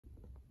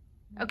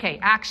Okay,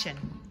 action.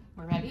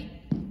 We're ready?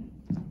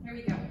 Here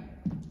we go.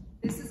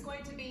 This is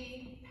going to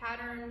be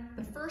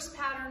the first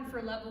pattern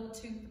for level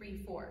 2,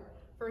 3, 4.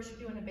 First,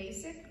 you're doing a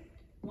basic.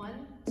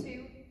 1,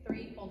 2,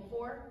 3, hold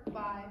 4,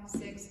 5,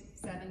 6,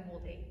 7,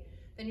 hold 8.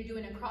 Then you're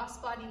doing a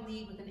crossbody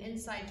lead with an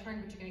inside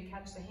turn, but you're going to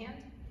catch the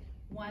hand.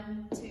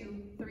 1,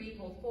 2, 3,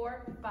 hold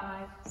 4,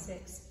 5,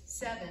 6,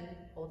 7,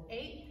 hold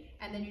 8.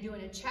 And then you're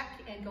doing a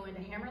check and go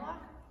into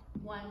hammerlock.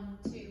 1,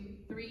 2,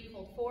 3,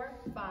 hold 4,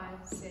 5,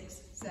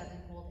 6, 7,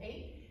 hold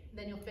 8.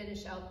 Then you'll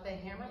finish out the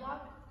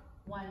hammerlock.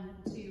 1,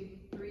 2,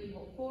 3,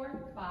 hold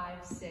 4,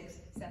 5, 6,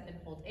 7,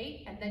 hold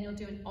 8. And then you'll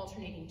do an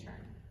alternating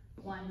turn.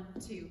 1,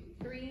 2,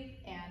 3,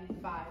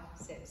 and 5,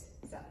 6,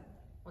 7.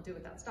 We'll do it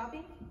without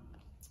stopping.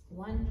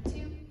 1,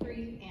 2,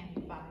 3,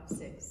 and 5,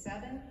 6,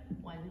 7.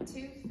 1,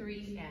 2,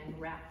 3, and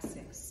wrap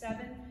 6, 7.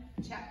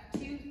 Check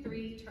 2,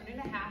 3, turn and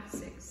a half,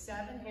 6,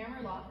 7.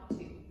 Hammerlock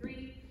 2,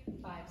 3,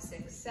 5,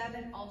 6,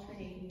 7.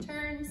 Alternating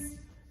turns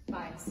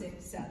 5,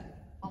 6, 7.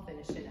 I'll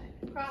finish it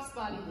at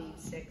crossbody lead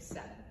 6,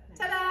 7.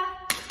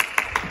 Ta-da!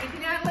 Thank you,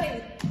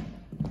 Natalee.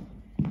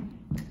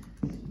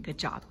 Good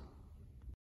job.